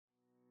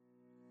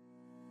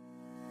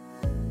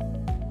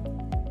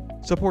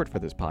Support for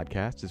this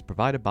podcast is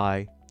provided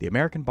by the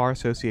American Bar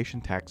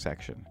Association Tax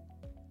Section.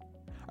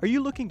 Are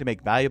you looking to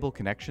make valuable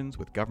connections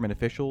with government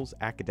officials,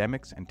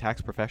 academics, and tax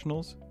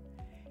professionals?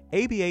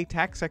 ABA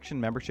Tax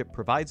Section membership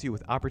provides you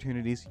with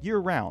opportunities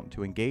year-round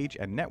to engage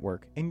and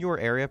network in your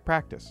area of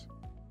practice.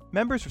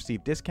 Members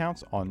receive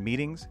discounts on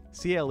meetings,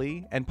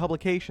 CLE, and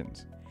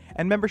publications,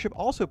 and membership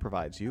also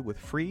provides you with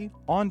free,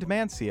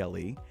 on-demand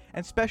CLE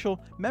and special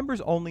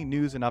members-only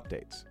news and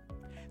updates.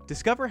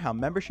 Discover how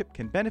membership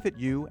can benefit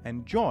you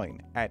and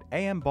join at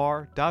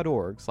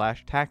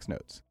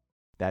ambar.org/taxnotes.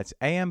 That's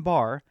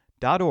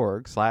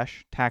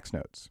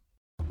ambar.org/taxnotes.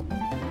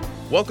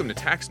 Welcome to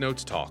Tax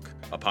Notes Talk,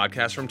 a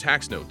podcast from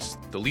Tax Notes,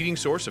 the leading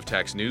source of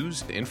tax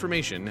news,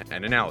 information,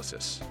 and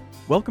analysis.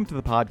 Welcome to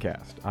the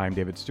podcast. I'm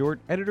David Stewart,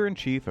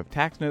 Editor-in-Chief of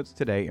Tax Notes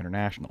Today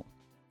International.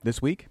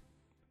 This week,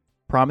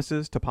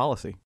 promises to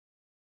policy.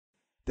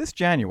 This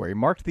January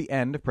marked the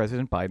end of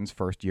President Biden's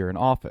first year in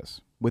office.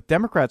 With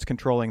Democrats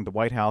controlling the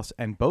White House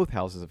and both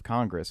houses of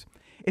Congress,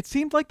 it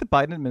seemed like the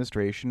Biden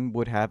administration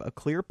would have a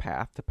clear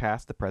path to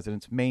pass the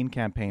president's main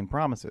campaign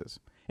promises,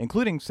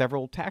 including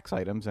several tax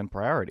items and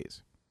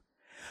priorities.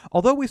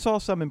 Although we saw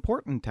some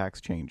important tax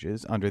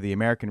changes under the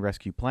American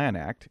Rescue Plan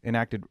Act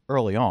enacted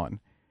early on,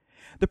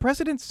 the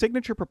president's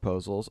signature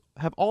proposals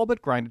have all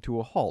but grinded to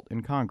a halt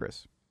in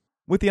Congress.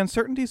 With the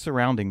uncertainty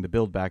surrounding the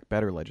Build Back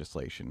Better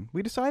legislation,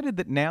 we decided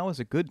that now is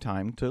a good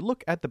time to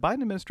look at the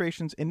Biden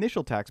administration's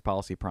initial tax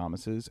policy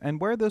promises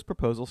and where those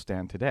proposals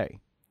stand today.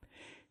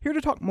 Here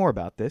to talk more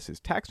about this is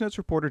Tax Notes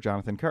reporter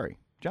Jonathan Curry.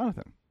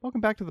 Jonathan,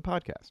 welcome back to the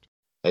podcast.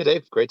 Hey,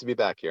 Dave. Great to be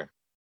back here.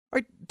 All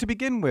right, to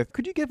begin with,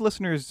 could you give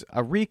listeners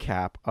a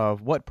recap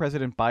of what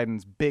President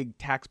Biden's big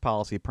tax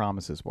policy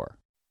promises were?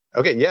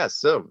 Okay, yes.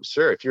 So,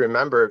 sure. If you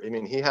remember,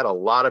 he had a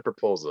lot of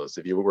proposals.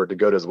 If you were to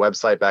go to his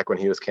website back when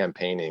he was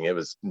campaigning, it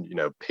was,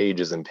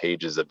 pages and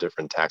pages of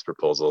different tax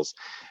proposals.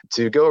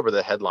 To go over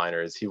the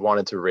headliners, he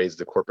wanted to raise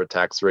the corporate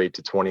tax rate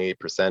to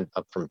 28%,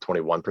 up from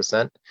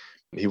 21%.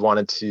 He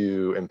wanted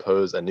to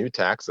impose a new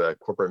tax, a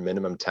corporate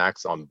minimum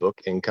tax on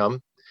book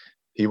income.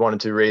 He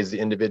wanted to raise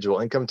the individual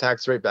income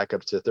tax rate back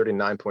up to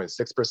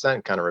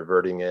 39.6%, kind of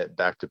reverting it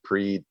back to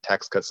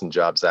pre-Tax Cuts and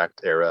Jobs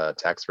Act era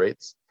tax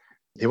rates.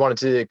 He wanted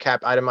to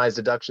cap itemized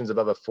deductions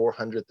above a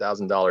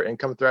 $400,000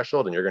 income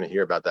threshold, and you're going to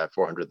hear about that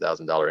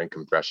 $400,000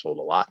 income threshold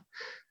a lot.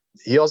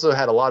 He also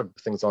had a lot of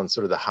things on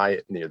sort of the high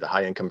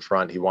income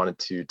front. He wanted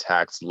to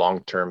tax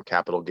long-term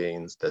capital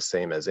gains the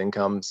same as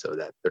income, so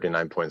that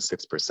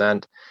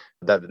 39.6%.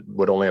 That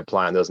would only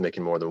apply on those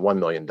making more than $1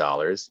 million.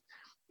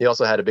 He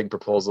also had a big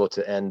proposal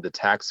to end the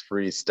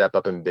tax-free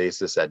step-up in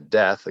basis at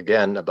death,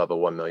 again, above a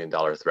 $1 million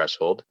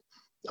threshold.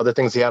 Other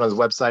things he had on his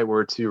website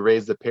were to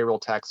raise the payroll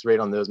tax rate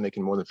on those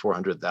making more than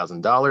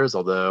 $400,000,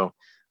 although at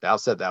the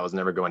outset that was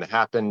never going to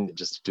happen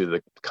just due to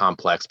the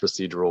complex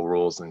procedural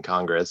rules in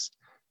Congress.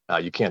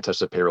 You can't touch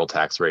the payroll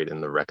tax rate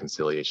in the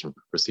reconciliation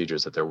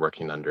procedures that they're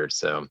working under.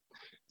 So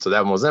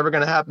that one was never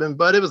going to happen,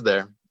 but it was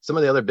there. Some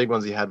of the other big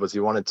ones he had was he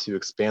wanted to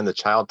expand the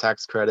child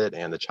tax credit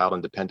and the child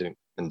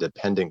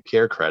independent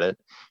care credit.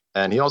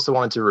 And he also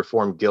wanted to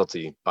reform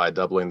GILTI by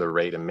doubling the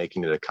rate and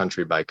making it a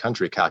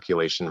country-by-country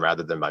calculation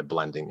rather than by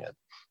blending it.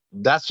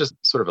 That's just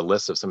sort of a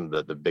list of some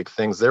of the big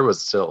things. There was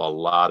still a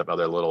lot of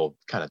other little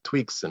kind of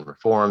tweaks and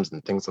reforms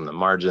and things on the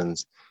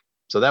margins.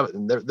 So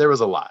there was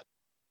a lot.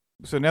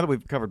 So now that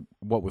we've covered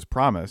what was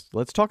promised,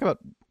 let's talk about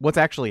what's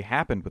actually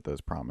happened with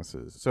those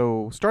promises.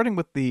 So starting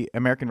with the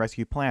American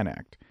Rescue Plan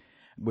Act,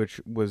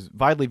 which was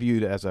widely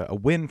viewed as a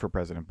win for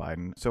President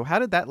Biden. So how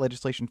did that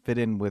legislation fit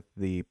in with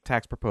the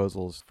tax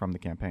proposals from the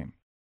campaign?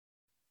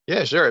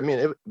 Yeah, sure.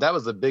 That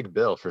was a big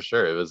bill for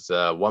sure. It was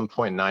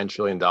 $1.9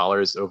 trillion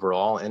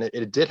overall, and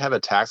it did have a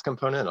tax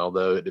component,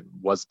 although it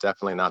was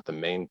definitely not the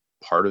main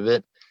part of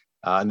it.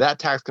 And that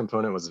tax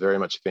component was very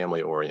much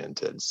family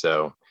oriented.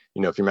 So,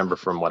 if you remember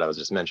from what I was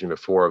just mentioning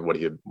before, what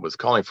he was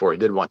calling for, he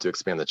did want to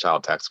expand the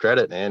child tax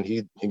credit, and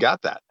he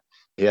got that.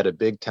 He had a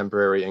big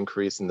temporary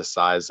increase in the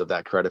size of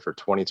that credit for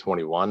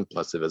 2021,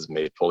 plus it was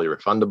made fully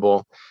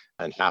refundable,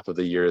 and half of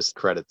the year's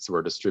credits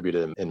were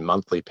distributed in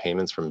monthly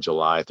payments from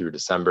July through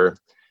December.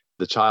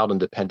 The child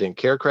independent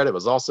care credit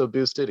was also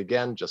boosted,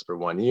 again, just for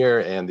 1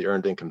 year, and the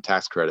earned income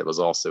tax credit was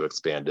also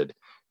expanded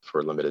for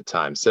a limited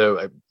time.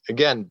 So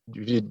again,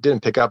 if you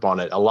didn't pick up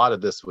on it, a lot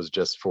of this was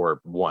just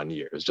for 1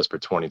 year. It was just for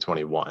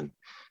 2021.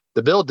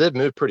 The bill did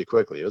move pretty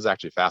quickly. It was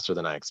actually faster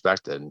than I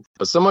expected,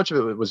 but so much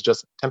of it was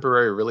just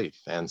temporary relief.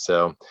 And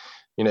so,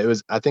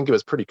 I think it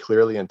was pretty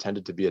clearly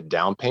intended to be a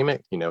down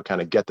payment,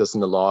 kind of get this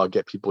in the law,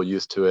 get people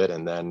used to it,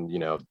 and then,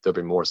 there'll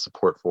be more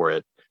support for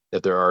it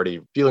if they're already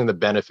feeling the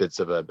benefits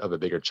of a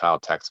bigger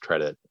child tax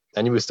credit.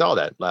 And we saw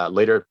that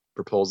later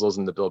proposals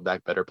in the Build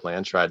Back Better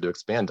plan tried to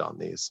expand on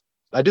these.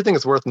 I do think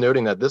it's worth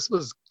noting that this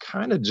was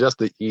kind of just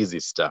the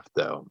easy stuff,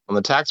 though. On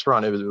the tax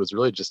front, it was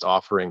really just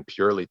offering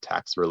purely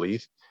tax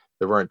relief.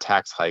 There weren't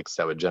tax hikes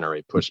that would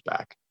generate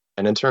pushback.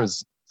 And in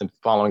terms of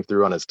following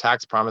through on his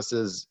tax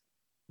promises,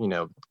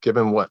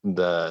 given what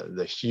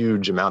the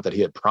huge amount that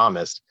he had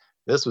promised,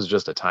 this was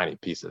just a tiny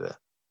piece of it.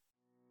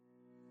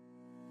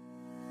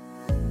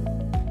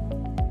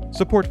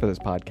 Support for this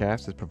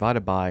podcast is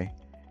provided by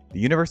the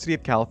University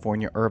of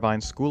California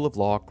Irvine School of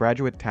Law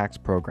Graduate Tax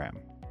Program.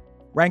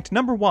 Ranked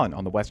number 1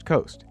 on the West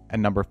Coast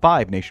and number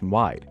 5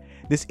 nationwide,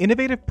 this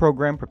innovative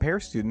program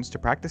prepares students to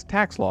practice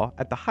tax law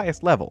at the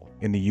highest level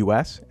in the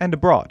U.S. and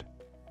abroad.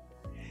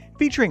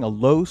 Featuring a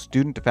low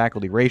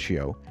student-to-faculty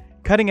ratio,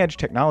 cutting-edge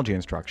technology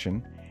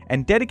instruction,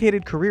 and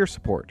dedicated career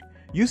support,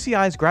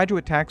 UCI's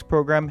graduate tax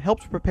program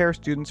helps prepare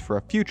students for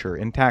a future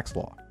in tax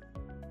law.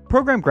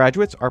 Program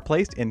graduates are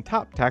placed in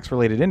top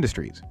tax-related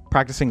industries,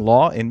 practicing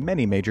law in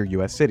many major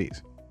U.S.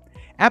 cities.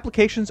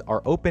 Applications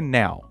are open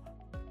now.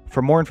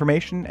 For more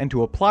information and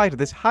to apply to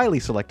this highly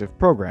selective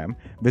program,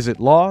 visit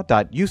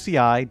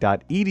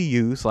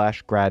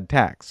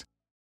law.uci.edu/gradtax.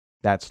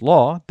 That's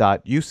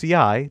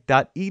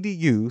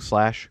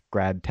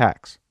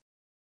law.uci.edu/gradtax.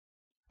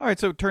 All right,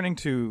 so turning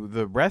to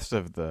the rest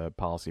of the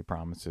policy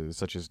promises,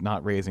 such as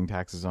not raising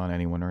taxes on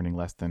anyone earning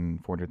less than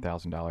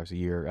 $400,000 a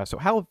year. So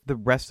how have the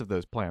rest of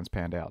those plans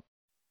panned out?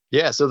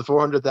 Yeah, so the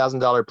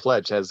 $400,000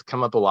 pledge has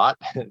come up a lot.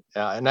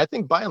 And I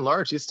think by and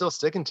large, he's still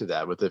sticking to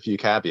that with a few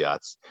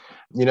caveats.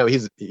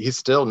 He's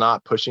still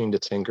not pushing to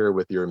tinker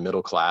with your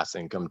middle class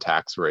income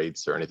tax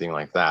rates or anything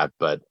like that.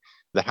 But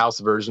the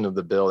House version of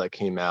the bill that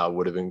came out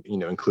would have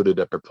included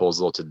a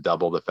proposal to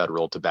double the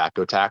federal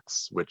tobacco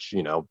tax, which,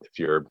 if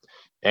you're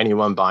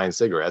anyone buying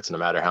cigarettes, no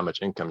matter how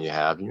much income you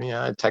have,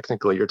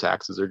 technically your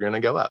taxes are going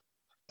to go up.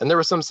 And there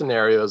were some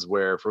scenarios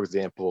where, for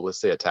example, let's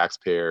say a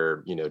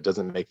taxpayer,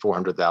 doesn't make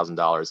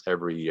 $400,000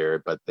 every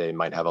year, but they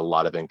might have a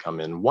lot of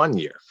income in 1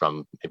 year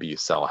from maybe you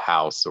sell a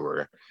house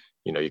or,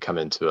 you come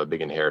into a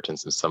big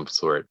inheritance of some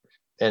sort.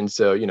 And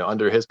so,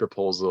 under his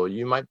proposal,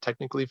 you might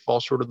technically fall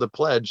short of the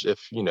pledge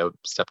if,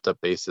 stepped up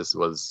basis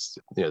was,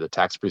 the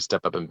tax-free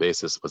step up in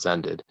basis was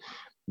ended.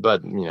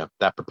 But,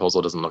 that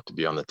proposal doesn't look to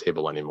be on the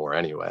table anymore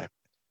anyway.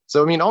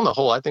 So, on the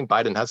whole, I think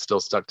Biden has still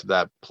stuck to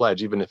that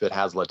pledge, even if it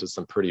has led to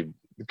some pretty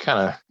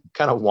kind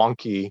of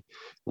wonky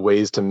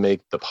ways to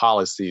make the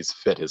policies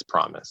fit his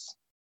promise.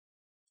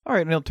 All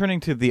right, now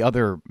turning to the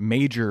other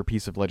major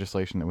piece of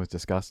legislation that was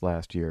discussed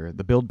last year,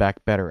 the Build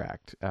Back Better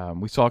Act.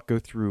 We saw it go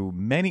through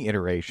many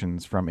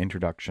iterations from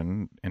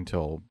introduction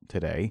until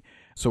today.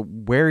 So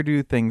where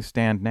do things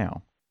stand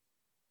now?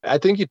 I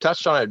think you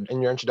touched on it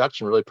in your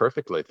introduction really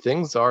perfectly.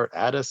 Things are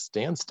at a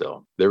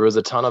standstill. There was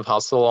a ton of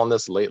hustle on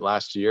this late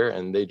last year,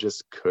 and they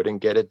just couldn't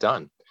get it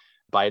done.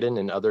 Biden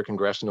and other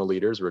congressional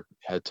leaders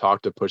had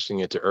talked of pushing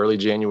it to early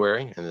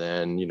January, and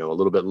then, a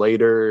little bit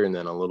later, and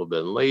then a little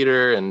bit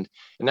later. And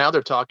now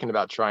they're talking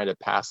about trying to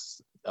pass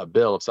a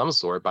bill of some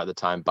sort by the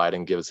time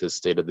Biden gives his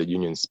State of the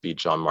Union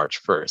speech on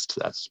March 1st.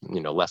 That's,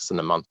 less than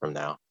a month from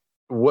now.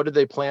 What do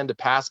they plan to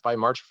pass by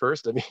March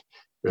 1st? I mean,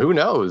 who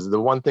knows? The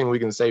one thing we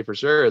can say for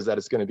sure is that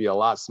it's going to be a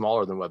lot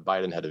smaller than what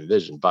Biden had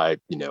envisioned by,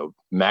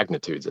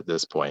 magnitudes at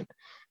this point.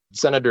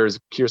 Senators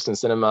Kyrsten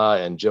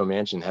Sinema and Joe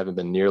Manchin haven't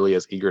been nearly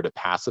as eager to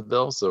pass a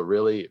bill. So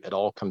really, it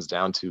all comes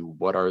down to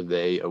what are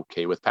they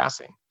okay with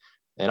passing?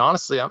 And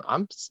honestly,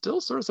 I'm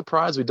still sort of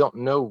surprised we don't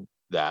know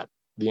the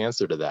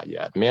answer to that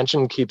yet.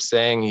 Manchin keeps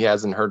saying he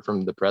hasn't heard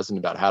from the president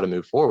about how to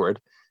move forward.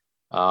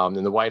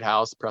 In the White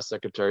House, Press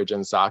Secretary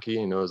Jen Psaki,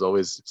 is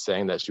always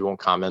saying that she won't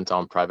comment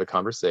on private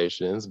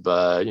conversations,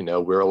 but,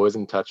 we're always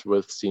in touch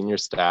with senior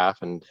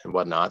staff and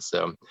whatnot.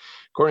 So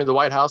according to the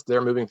White House,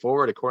 they're moving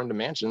forward. According to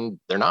Manchin,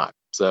 they're not.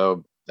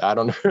 So I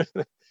don't know.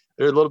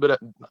 They're a little bit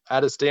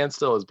at a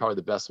standstill is probably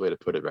the best way to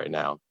put it right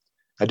now.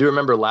 I do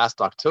remember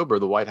last October,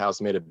 the White House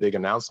made a big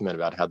announcement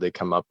about how they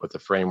come up with a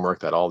framework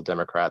that all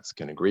Democrats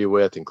can agree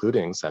with,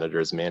 including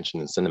Senators Manchin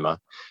and Sinema.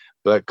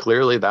 But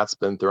clearly that's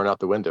been thrown out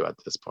the window at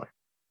this point.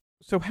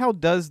 So how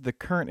does the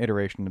current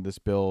iteration of this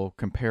bill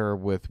compare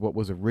with what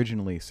was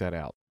originally set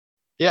out?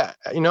 Yeah,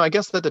 I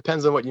guess that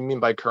depends on what you mean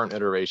by current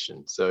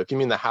iteration. So if you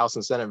mean the House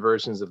and Senate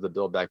versions of the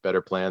Build Back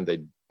Better plan,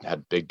 they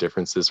had big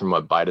differences from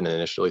what Biden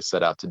initially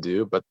set out to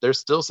do, but there's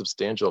still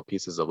substantial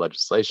pieces of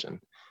legislation.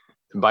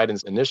 In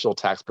Biden's initial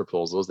tax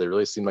proposals, they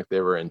really seemed like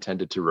they were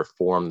intended to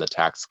reform the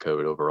tax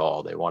code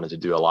overall. They wanted to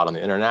do a lot on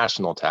the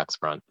international tax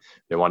front.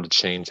 They wanted to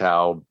change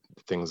how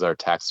things are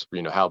taxed,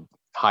 how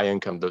high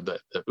income, the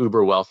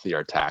uber wealthy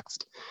are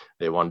taxed.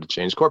 They wanted to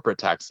change corporate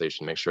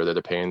taxation, make sure that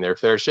they're paying their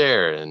fair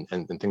share and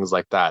things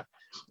like that.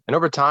 And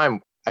over time,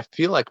 I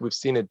feel like we've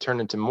seen it turn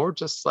into more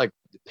just like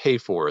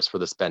pay-fors for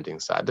the spending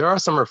side. There are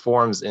some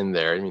reforms in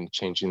there,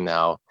 changing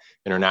how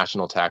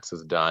international tax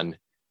is done.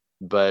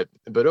 But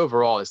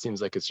overall, it seems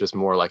like it's just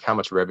more like how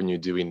much revenue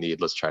do we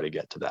need? Let's try to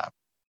get to that.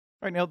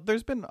 All right, now,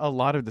 there's been a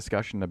lot of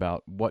discussion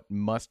about what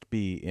must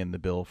be in the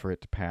bill for it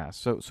to pass.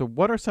 So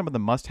what are some of the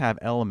must-have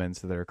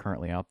elements that are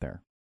currently out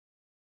there?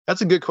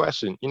 That's a good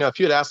question. If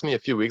you had asked me a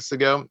few weeks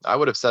ago, I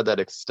would have said that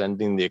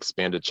extending the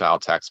expanded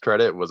child tax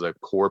credit was a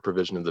core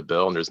provision of the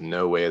bill, and there's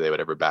no way they would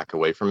ever back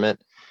away from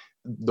it.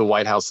 The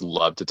White House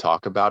loved to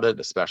talk about it,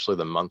 especially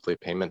the monthly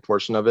payment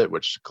portion of it,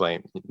 which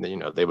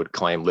they would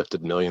claim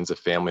lifted millions of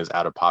families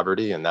out of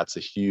poverty. And that's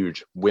a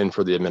huge win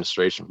for the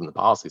administration from the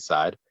policy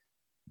side.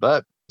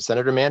 But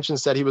Senator Manchin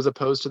said he was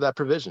opposed to that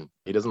provision.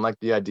 He doesn't like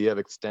the idea of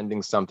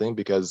extending something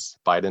because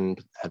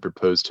Biden had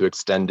proposed to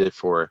extend it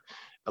for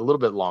a little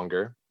bit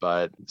longer,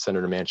 but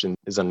Senator Manchin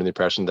is under the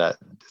impression that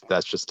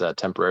that's just a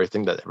temporary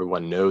thing that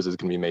everyone knows is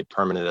going to be made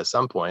permanent at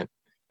some point,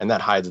 and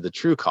that hides the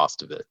true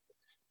cost of it.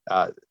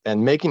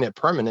 And making it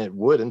permanent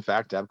would, in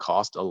fact, have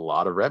cost a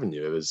lot of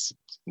revenue. It was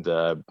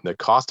the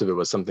cost of it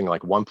was something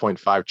like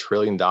 $1.5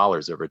 trillion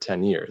over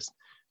 10 years.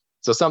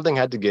 So something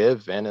had to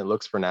give, and it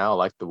looks for now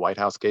like the White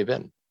House gave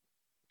in.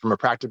 From a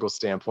practical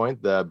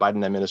standpoint, the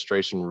Biden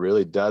administration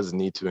really does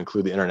need to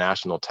include the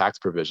international tax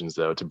provisions,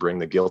 though, to bring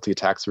the GILTI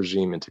tax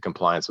regime into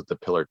compliance with the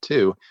Pillar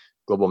 2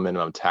 Global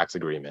Minimum Tax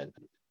Agreement.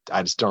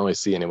 I just don't really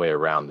see any way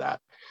around that.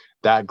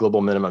 That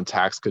global minimum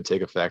tax could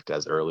take effect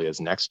as early as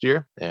next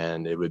year,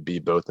 and it would be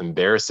both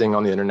embarrassing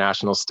on the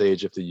international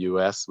stage if the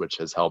U.S., which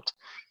has helped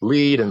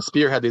lead and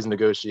spearhead these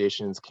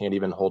negotiations, can't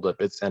even hold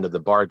up its end of the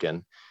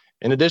bargain.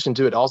 In addition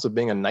to it also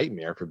being a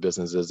nightmare for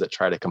businesses that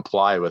try to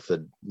comply with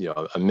a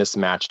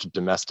mismatched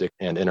domestic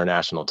and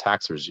international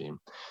tax regime.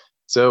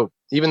 So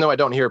even though I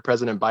don't hear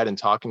President Biden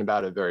talking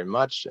about it very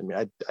much, I mean,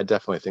 I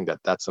definitely think that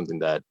that's something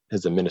that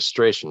his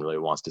administration really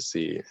wants to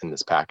see in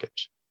this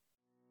package.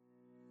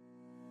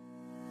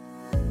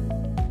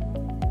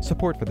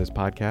 Support for this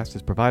podcast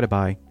is provided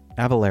by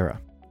Avalara.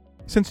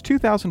 Since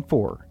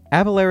 2004,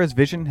 Avalara's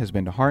vision has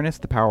been to harness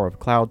the power of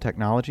cloud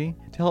technology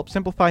to help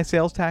simplify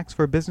sales tax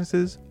for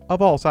businesses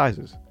of all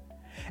sizes.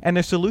 And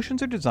their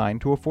solutions are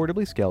designed to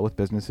affordably scale with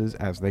businesses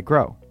as they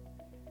grow.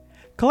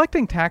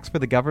 Collecting tax for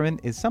the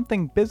government is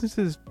something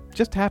businesses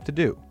just have to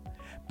do.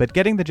 But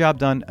getting the job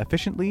done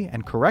efficiently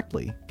and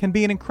correctly can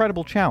be an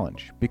incredible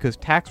challenge because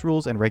tax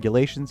rules and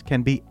regulations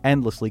can be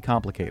endlessly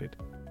complicated.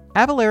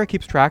 Avalara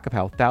keeps track of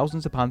how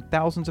thousands upon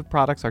thousands of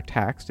products are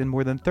taxed in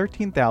more than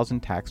 13,000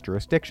 tax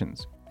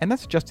jurisdictions, and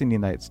that's just in the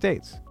United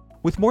States.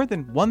 With more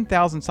than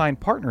 1,000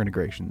 signed partner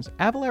integrations,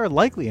 Avalara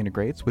likely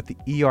integrates with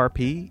the ERP,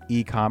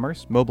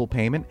 e-commerce, mobile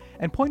payment,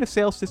 and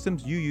point-of-sale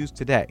systems you use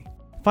today.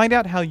 Find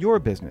out how your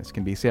business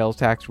can be sales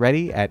tax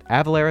ready at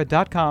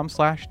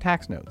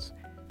avalara.com/taxnotes.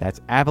 That's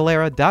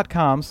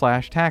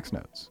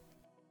avalara.com/taxnotes.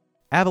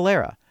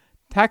 Avalara,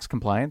 tax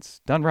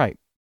compliance done right.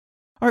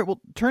 All right, well,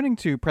 turning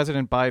to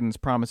President Biden's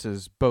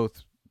promises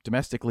both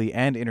domestically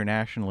and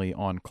internationally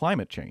on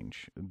climate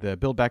change, the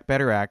Build Back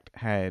Better Act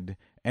had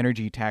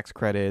energy tax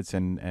credits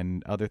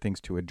and other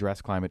things to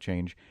address climate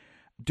change.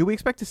 Do we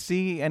expect to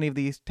see any of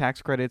these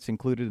tax credits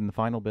included in the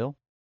final bill?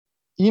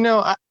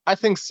 I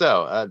think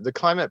so. The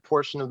climate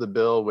portion of the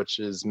bill, which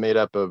is made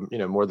up of,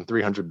 more than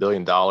 $300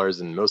 billion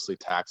in mostly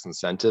tax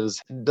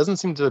incentives, doesn't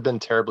seem to have been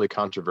terribly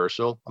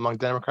controversial among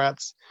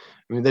Democrats.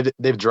 I mean,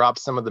 they've dropped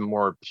some of the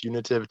more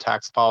punitive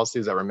tax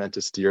policies that were meant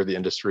to steer the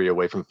industry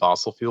away from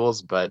fossil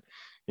fuels. But,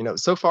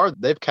 so far,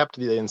 they've kept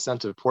the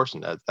incentive portion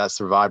that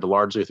survived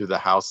largely through the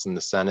House and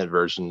the Senate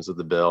versions of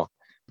the bill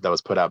that was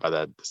put out by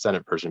the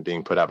Senate version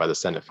being put out by the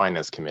Senate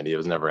Finance Committee. It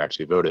was never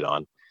actually voted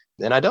on.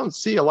 And I don't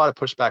see a lot of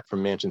pushback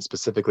from Manchin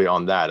specifically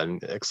on that,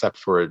 and except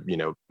for,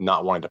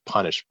 not wanting to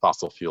punish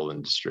fossil fuel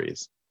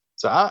industries.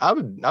 So I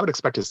would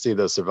expect to see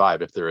those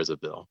survive if there is a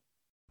bill.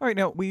 All right,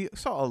 now we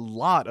saw a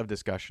lot of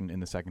discussion in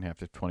the second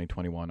half of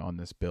 2021 on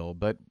this bill,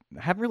 but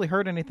haven't really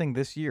heard anything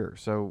this year.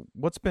 So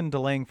what's been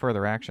delaying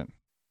further action?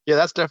 Yeah,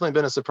 that's definitely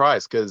been a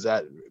surprise because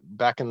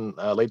back in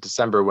late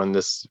December when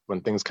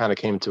things kind of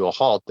came to a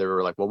halt, they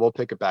were like, well, we'll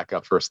pick it back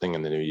up first thing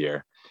in the new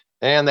year.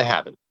 And they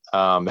haven't.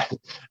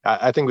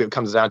 I think it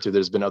comes down to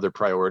there's been other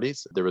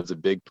priorities. There was a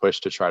big push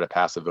to try to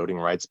pass a voting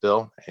rights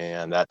bill,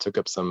 and that took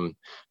up some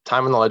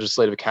time on the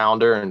legislative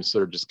calendar and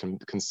sort of just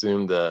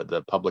consumed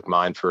the public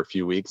mind for a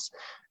few weeks.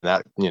 And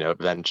that,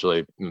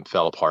 eventually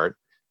fell apart.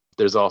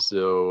 There's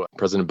also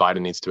President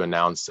Biden needs to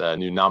announce a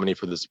new nominee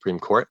for the Supreme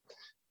Court.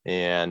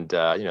 And,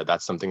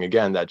 that's something,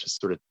 again, that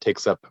just sort of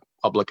takes up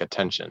public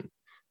attention.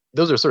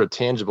 Those are sort of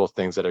tangible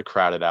things that have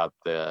crowded out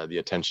the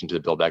attention to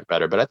Build Back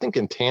Better. But I think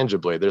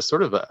intangibly, there's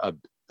sort of a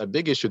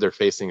big issue they're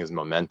facing is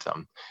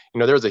momentum.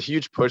 There was a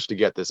huge push to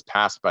get this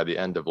passed by the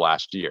end of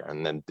last year.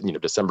 And then,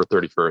 December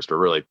 31st, or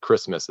really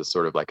Christmas, is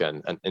sort of like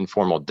an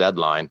informal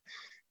deadline.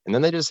 And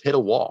then they just hit a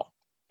wall.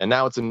 And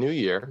now it's a new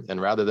year.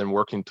 And rather than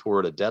working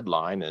toward a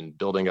deadline and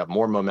building up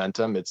more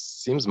momentum, it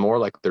seems more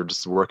like they're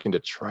just working to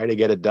try to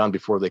get it done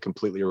before they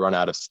completely run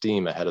out of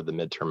steam ahead of the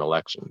midterm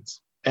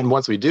elections. And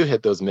once we do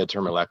hit those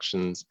midterm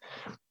elections,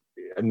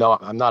 no,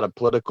 I'm not a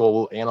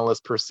political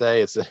analyst per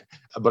se,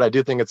 but I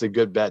do think it's a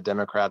good bet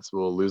Democrats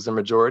will lose their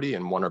majority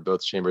in one or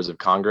both chambers of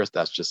Congress.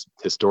 That's just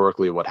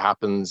historically what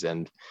happens.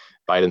 And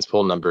Biden's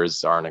poll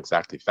numbers aren't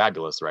exactly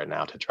fabulous right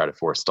now to try to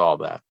forestall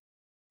that.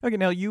 Okay,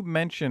 now you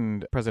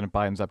mentioned President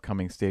Biden's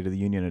upcoming State of the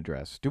Union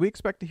address. Do we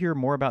expect to hear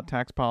more about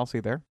tax policy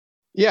there?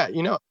 Yeah,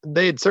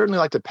 they'd certainly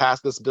like to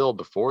pass this bill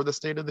before the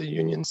State of the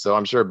Union. So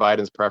I'm sure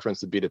Biden's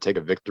preference would be to take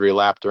a victory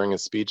lap during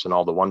his speech and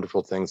all the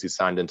wonderful things he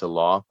signed into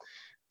law.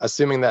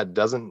 Assuming that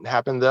doesn't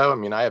happen, though,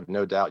 I have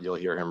no doubt you'll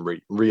hear him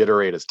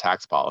reiterate his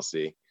tax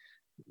policy.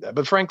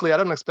 But frankly, I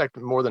don't expect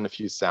more than a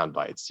few sound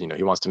bites.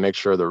 He wants to make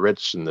sure the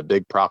rich and the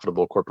big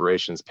profitable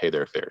corporations pay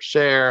their fair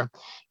share.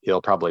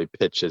 He'll probably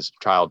pitch his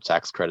child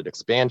tax credit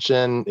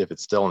expansion if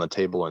it's still on the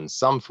table in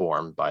some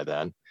form by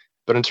then.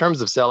 But in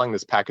terms of selling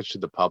this package to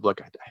the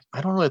public,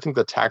 I don't really think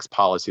the tax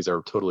policies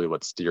are totally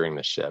what's steering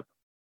the ship.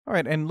 All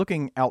right, and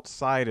looking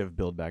outside of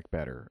Build Back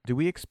Better, do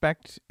we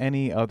expect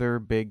any other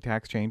big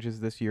tax changes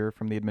this year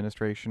from the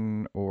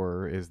administration,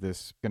 or is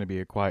this going to be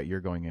a quiet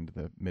year going into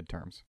the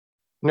midterms?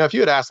 If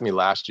you had asked me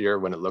last year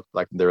when it looked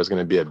like there was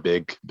going to be a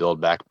big Build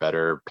Back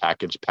Better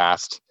package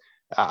passed,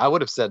 I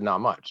would have said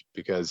not much,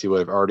 because he would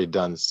have already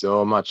done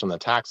so much on the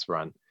tax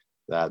front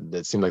that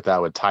it seemed like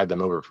that would tide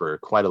them over for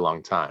quite a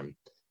long time.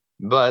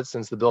 But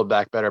since the Build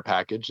Back Better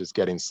package is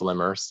getting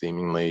slimmer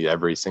seemingly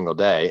every single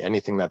day,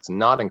 anything that's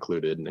not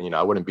included,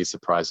 I wouldn't be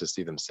surprised to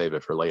see them save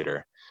it for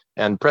later.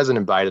 And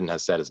President Biden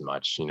has said as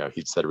much.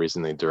 He said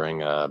recently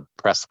during a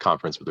press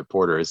conference with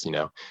reporters,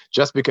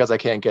 just because I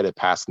can't get it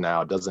passed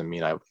now doesn't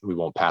mean we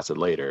won't pass it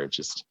later. It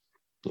just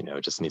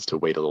needs to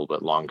wait a little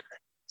bit longer.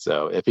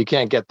 So if he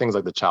can't get things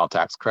like the child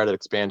tax credit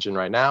expansion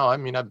right now, I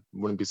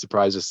wouldn't be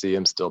surprised to see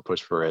him still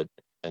push for it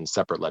in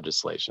separate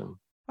legislation.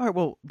 All right,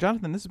 well,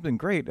 Jonathan, this has been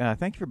great.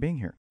 Thank you for being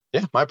here.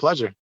 Yeah, my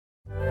pleasure.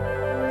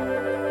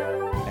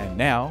 And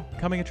now,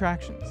 coming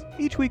attractions.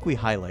 Each week we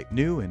highlight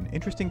new and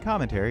interesting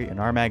commentary in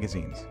our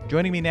magazines.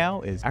 Joining me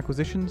now is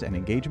Acquisitions and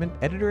Engagement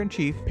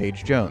Editor-in-Chief,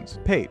 Paige Jones.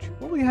 Paige,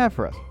 what will you have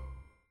for us?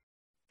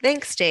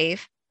 Thanks,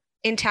 Dave.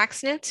 In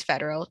Tax Notes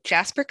Federal,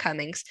 Jasper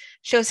Cummings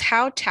shows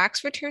how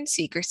tax return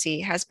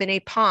secrecy has been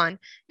a pawn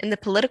in the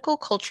political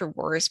culture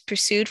wars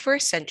pursued for a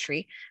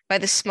century by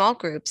the small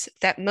groups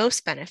that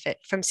most benefit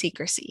from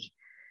secrecy.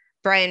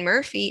 Brian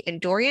Murphy and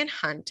Dorian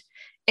Hunt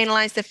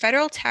analyze the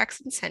federal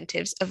tax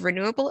incentives of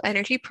renewable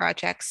energy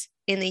projects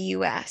in the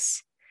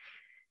U.S.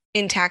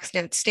 In Tax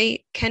Notes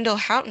State, Kendall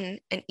Houghton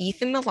and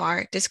Ethan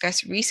Millar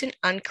discuss recent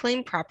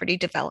unclaimed property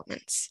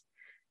developments.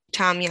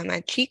 Tom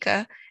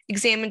Yamachika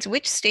examines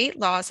which state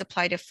laws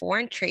apply to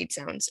foreign trade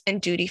zones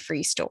and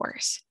duty-free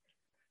stores.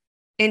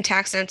 In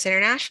Tax Notes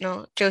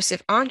International,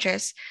 Joseph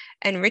Andres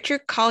and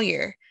Richard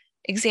Collier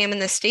examine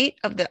the state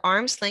of the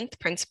arm's length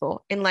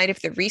principle in light of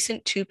the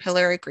recent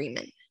two-pillar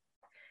agreement.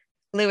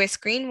 Lewis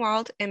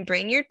Greenwald and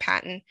Brainerd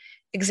Patton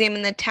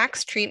examine the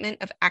tax treatment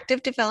of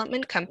active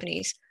development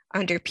companies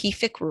under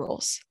PFIC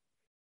rules.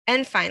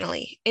 And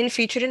finally, in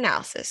Featured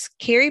Analysis,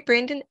 Carrie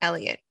Brandon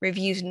Elliott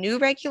reviews new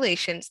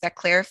regulations that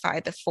clarify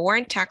the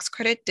foreign tax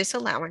credit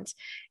disallowance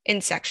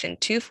in Section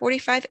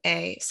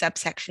 245A,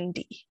 subsection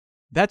D.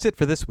 That's it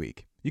for this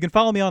week. You can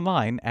follow me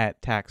online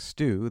at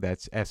TaxStew,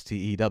 that's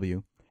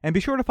STEW, and be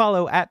sure to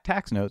follow at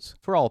Tax Notes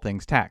for all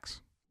things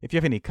tax. If you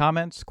have any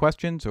comments,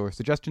 questions, or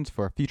suggestions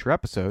for a future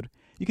episode,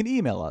 you can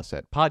email us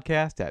at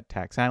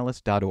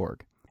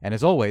podcast@taxanalyst.org. And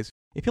as always,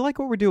 if you like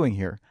what we're doing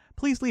here,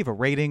 please leave a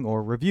rating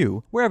or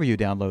review wherever you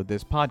download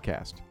this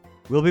podcast.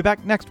 We'll be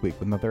back next week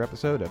with another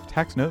episode of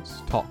Tax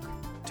Notes Talk.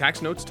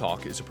 Tax Notes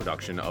Talk is a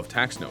production of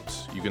Tax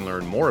Notes. You can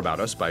learn more about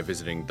us by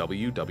visiting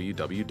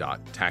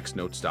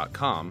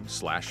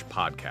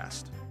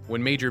www.taxnotes.com/podcast.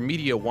 When major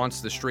media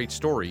wants the straight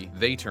story,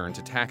 they turn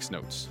to Tax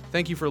Notes.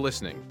 Thank you for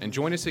listening, and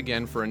join us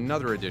again for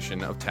another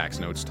edition of Tax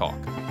Notes Talk.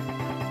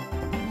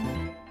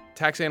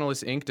 Tax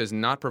Analysts, Inc. does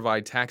not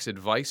provide tax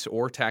advice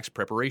or tax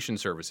preparation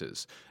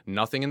services.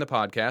 Nothing in the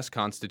podcast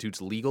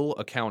constitutes legal,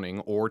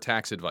 accounting, or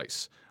tax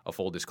advice. A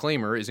full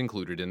disclaimer is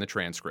included in the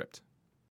transcript.